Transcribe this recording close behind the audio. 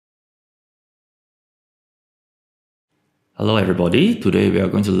Hello everybody, today we are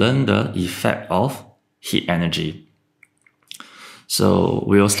going to learn the effect of heat energy. So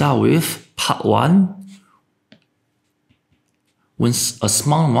we will start with part 1. When a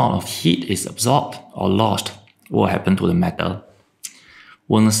small amount of heat is absorbed or lost, what will happen to the matter?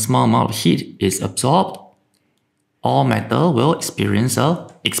 When a small amount of heat is absorbed, all matter will experience an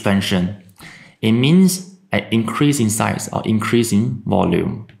expansion. It means an increase in size or increase in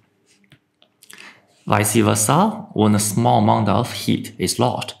volume. Vice versa, when a small amount of heat is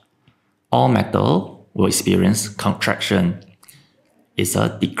lost, all metal will experience contraction. It's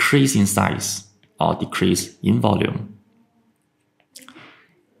a decrease in size or decrease in volume.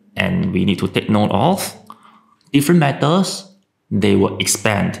 And we need to take note of different metals, they will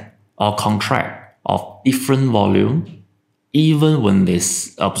expand or contract of different volume even when they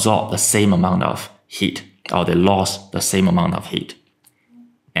absorb the same amount of heat or they lost the same amount of heat.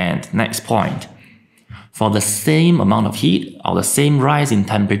 And next point, for the same amount of heat or the same rise in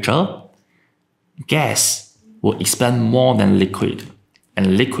temperature, gas will expand more than liquid,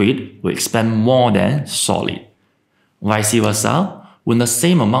 and liquid will expand more than solid. Vice versa, when the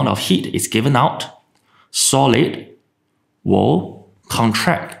same amount of heat is given out, solid will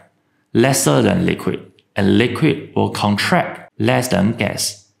contract lesser than liquid, and liquid will contract less than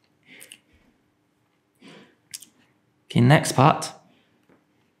gas. Okay, next part.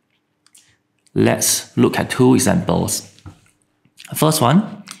 Let's look at two examples. First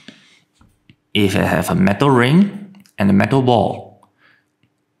one, if I have a metal ring and a metal ball,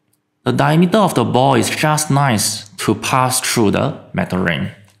 the diameter of the ball is just nice to pass through the metal ring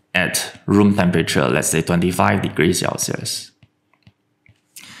at room temperature, let's say 25 degrees Celsius.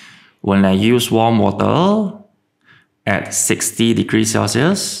 When I use warm water at 60 degrees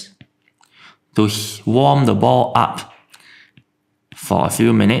Celsius to warm the ball up for a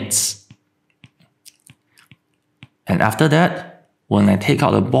few minutes, and after that, when I take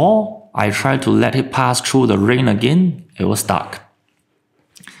out the ball, I try to let it pass through the ring again, it was stuck.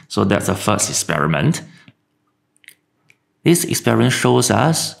 So that's the first experiment. This experiment shows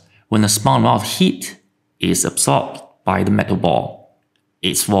us when a small amount of heat is absorbed by the metal ball,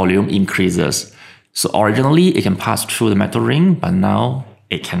 its volume increases. So originally it can pass through the metal ring, but now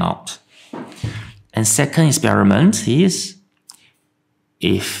it cannot. And second experiment is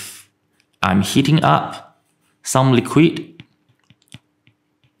if I'm heating up some liquid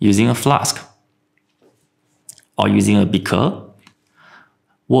using a flask or using a beaker,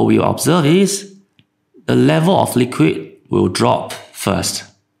 what we observe is the level of liquid will drop first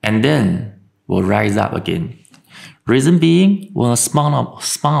and then will rise up again. Reason being, when a small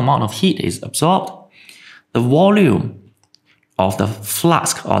amount of heat is absorbed, the volume of the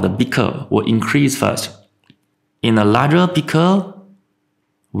flask or the beaker will increase first. In a larger beaker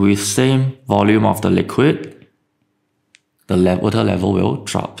with same volume of the liquid, the water level will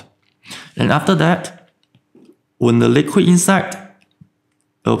drop. And after that, when the liquid inside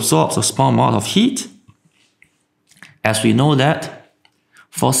absorbs a small amount of heat, as we know that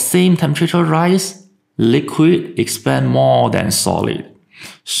for same temperature rise, liquid expand more than solid.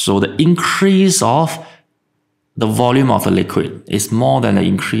 So the increase of the volume of the liquid is more than the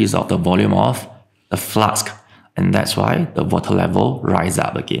increase of the volume of the flask. And that's why the water level rise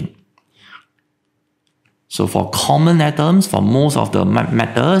up again. So for common atoms, for most of the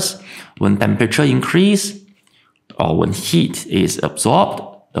metals, when temperature increase or when heat is absorbed,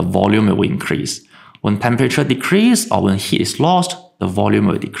 the volume will increase. When temperature decrease or when heat is lost, the volume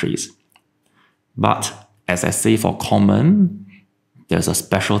will decrease. But as I say, for common, there's a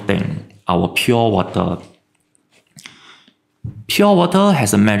special thing, our pure water. Pure water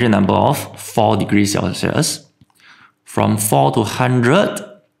has a magic number of 4 degrees Celsius. From 4 to 100,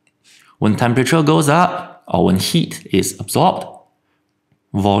 when temperature goes up, or when heat is absorbed,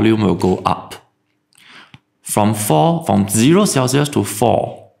 volume will go up. From 0 Celsius to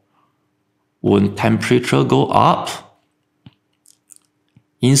 4, when temperature go up,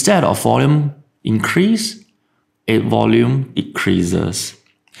 instead of volume increase, volume decreases.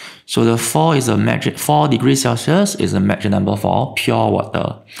 So the 4 degrees Celsius is a magic number for pure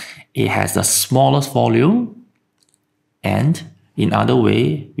water. It has the smallest volume, and in other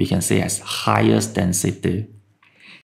way, we can say has highest density.